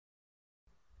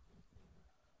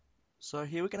So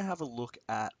here we're going to have a look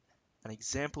at an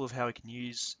example of how we can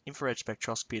use infrared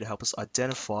spectroscopy to help us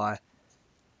identify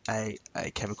a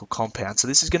chemical compound. So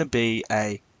this is going to be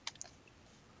a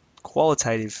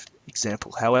qualitative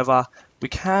example. However, we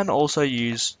can also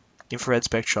use infrared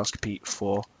spectroscopy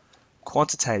for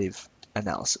quantitative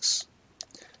analysis.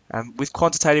 With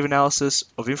quantitative analysis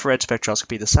of infrared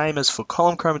spectroscopy, the same as for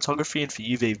column chromatography and for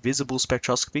UV visible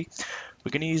spectroscopy,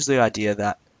 we're going to use the idea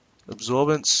that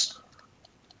absorbance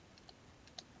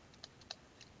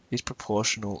is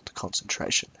proportional to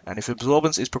concentration. And if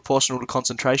absorbance is proportional to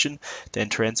concentration, then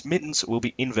transmittance will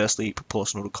be inversely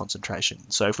proportional to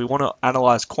concentration. So if we want to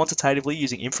analyze quantitatively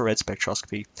using infrared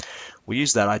spectroscopy, we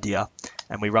use that idea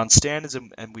and we run standards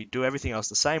and we do everything else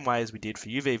the same way as we did for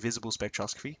UV visible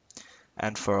spectroscopy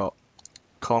and for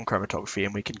column chromatography,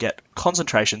 and we can get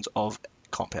concentrations of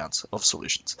compounds, of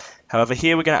solutions. However,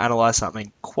 here we're going to analyze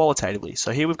something qualitatively.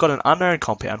 So here we've got an unknown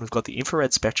compound, we've got the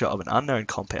infrared spectra of an unknown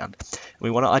compound, and we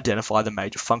want to identify the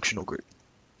major functional group.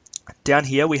 Down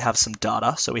here we have some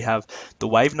data, so we have the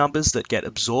wave numbers that get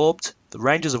absorbed, the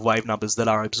ranges of wave numbers that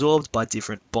are absorbed by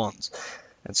different bonds.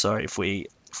 And so if we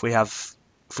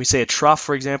see a trough,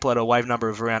 for example, at a wave number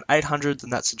of around 800,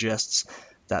 then that suggests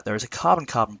that there is a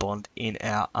carbon-carbon bond in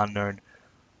our unknown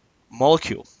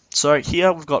molecule. So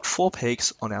here we've got 4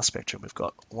 peaks on our spectrum. We've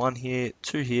got 1 here,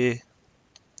 2 here,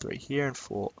 3 here, and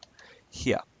 4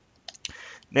 here.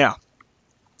 Now,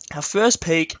 our first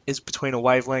peak is between a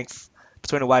wave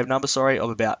number, of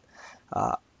about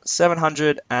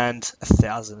 700 and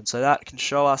 1,000. And so that can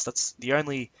show us that's the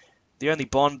only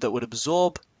bond that would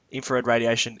absorb infrared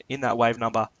radiation in that wave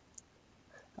number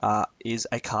is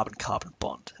a carbon-carbon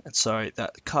bond. And so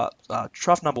that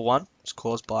trough number 1 is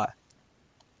caused by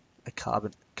a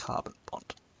carbon-carbon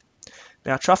bond.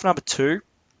 Now trough number 2,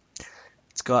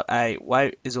 it's got a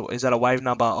wave is at a wave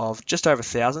number of just over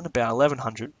 1,000, about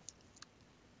 1,100,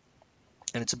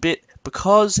 and it's a bit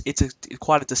because it's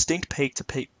quite a distinct peak to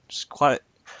peak.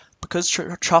 Because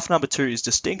trough number 2 is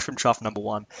distinct from trough number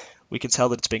 1, we can tell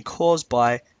that it's been caused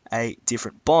by a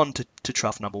different bond to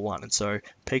trough number 1, and so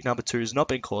peak number 2 has not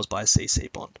been caused by a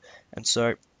CC bond. And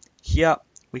so here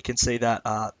we can see that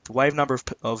the wave number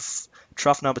of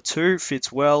trough number 2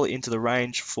 fits well into the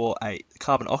range for a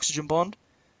carbon-oxygen bond.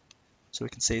 So we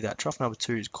can see that trough number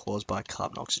 2 is caused by a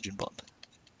carbon-oxygen bond.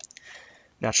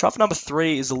 Now trough number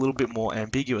 3 is a little bit more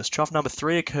ambiguous. Trough number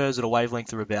 3 occurs at a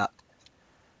wavelength of about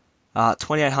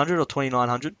 2800 or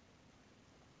 2900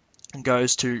 and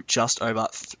goes to just over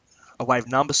a wave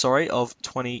number, of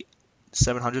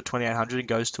 2700, 2800 and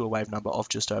goes to a wave number of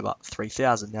just over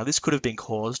 3000. Now this could have been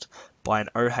caused by an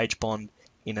OH bond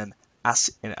in an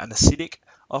acidic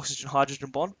oxygen-hydrogen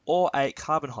bond or a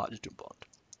carbon-hydrogen bond.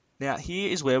 Now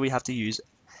here is where we have to use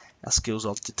our skills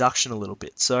of deduction a little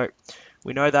bit. So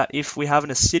we know that if we have an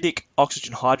acidic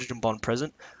oxygen-hydrogen bond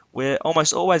present, we're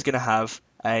almost always going to have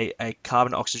a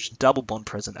carbon-oxygen double bond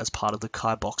present as part of the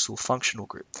carboxyl functional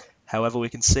group. However, we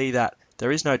can see that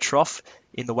there is no trough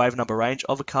in the wave number range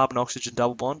of a carbon-oxygen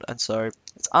double bond, and so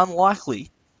it's unlikely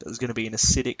that there's going to be an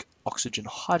acidic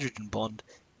oxygen-hydrogen bond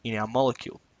in our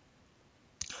molecule.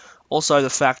 Also, the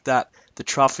fact that the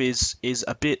trough is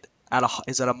at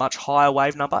a much higher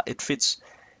wave number, it fits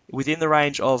within the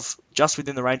range of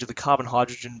the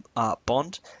carbon-hydrogen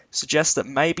bond, suggests that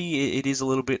maybe it is a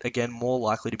little bit, again, more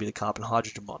likely to be the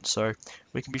carbon-hydrogen bond. So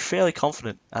we can be fairly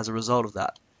confident as a result of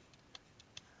that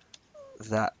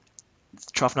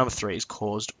trough number 3 is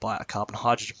caused by a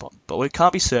carbon-hydrogen bond. But we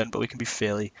can't be certain, but we can be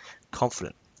fairly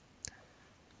confident,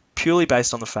 purely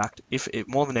based on the fact,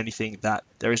 more than anything, that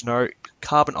there is no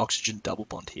carbon-oxygen double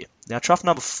bond here. Now trough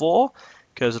number 4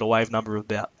 occurs at a wave number of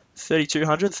about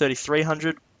 3200,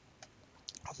 3300.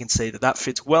 We can see that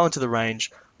fits well into the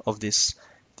range of this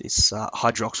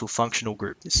hydroxyl functional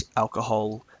group, this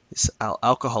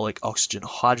alcoholic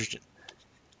oxygen-hydrogen.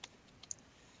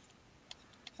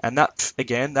 And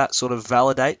that sort of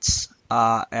validates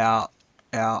our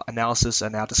analysis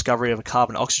and our discovery of a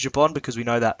carbon-oxygen bond, because we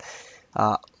know that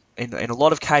in a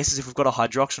lot of cases, if we've got a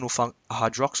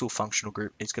hydroxyl functional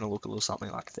group, it's going to look a little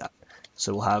something like that.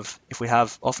 So if we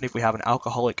have an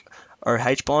alcoholic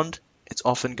OH bond, it's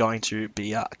often going to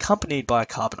be accompanied by a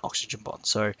carbon-oxygen bond.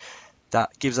 So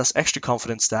that gives us extra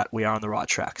confidence that we are on the right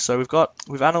track. So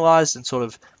we've analyzed and sort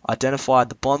of identified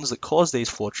the bonds that cause these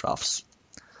 4 troughs.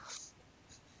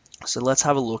 So let's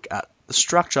have a look at the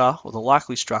structure, or the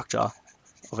likely structure,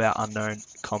 of our unknown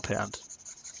compound.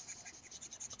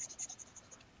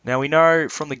 Now we know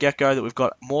from the get-go that we've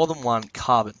got more than one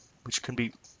carbon, which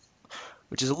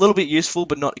is a little bit useful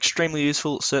but not extremely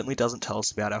useful. It certainly doesn't tell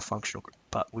us about our functional group,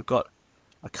 but we've got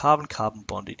a carbon-carbon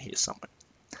bond in here somewhere.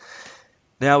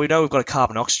 Now we know we've got a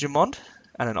carbon-oxygen bond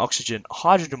and an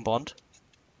oxygen-hydrogen bond,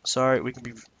 so we can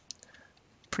be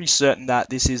pretty certain that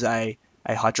this is a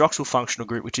hydroxyl functional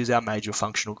group, which is our major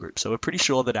functional group. So we're pretty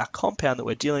sure that our compound that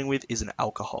we're dealing with is an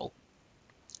alcohol.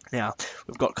 Now,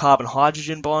 we've got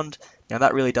carbon-hydrogen bond. Now,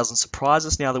 that really doesn't surprise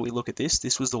us now that we look at this.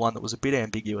 This was the one that was a bit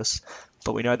ambiguous,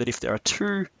 but we know that if there are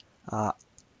two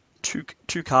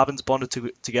carbons bonded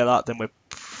together, then we're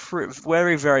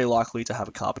very, very likely to have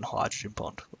a carbon-hydrogen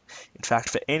bond. In fact,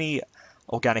 for any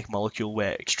organic molecule,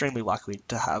 we're extremely likely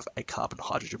to have a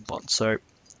carbon-hydrogen bond. So,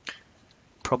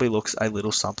 probably looks a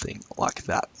little something like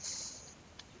that.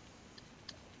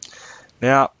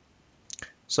 Now,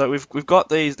 so we've got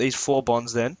these 4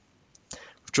 bonds then.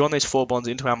 We've drawn these 4 bonds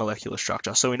into our molecular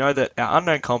structure. So we know that our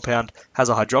unknown compound has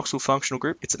a hydroxyl functional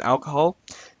group. It's an alcohol.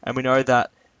 And we know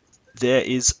that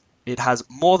it has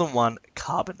more than one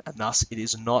carbon, and thus it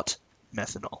is not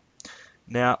methanol.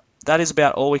 Now, that is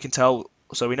about all we can tell.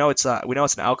 So we know it's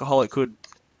an alcohol. It could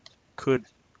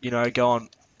go on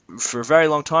for a very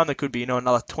long time. There could be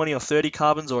another 20 or 30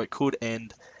 carbons, or it could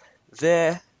end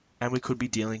there, and we could be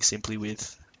dealing simply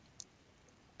with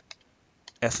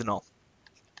ethanol.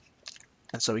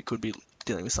 And so we could be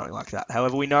dealing with something like that.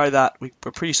 However, we know that we're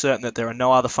pretty certain that there are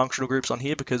no other functional groups on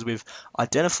here because we've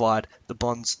identified the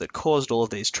bonds that caused all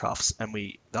of these troughs, and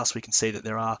thus we can see that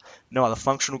there are no other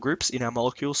functional groups in our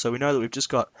molecules. So we know that we've just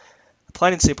got a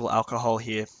plain and simple alcohol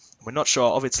here. We're not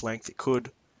sure of its length. It could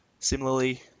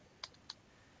similarly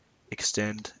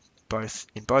extend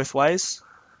in both ways,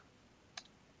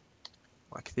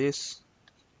 like this.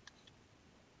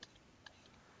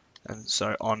 And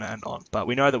so on and on. But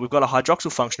we know that we've got a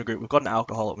hydroxyl functional group, we've got an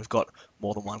alcohol, and we've got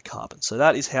more than one carbon. So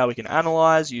that is how we can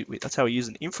analyze. That's how we use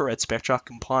an infrared spectra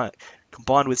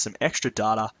combined with some extra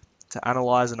data to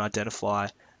analyze and identify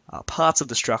parts of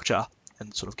the structure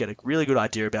and sort of get a really good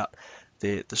idea about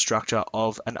the structure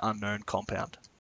of an unknown compound.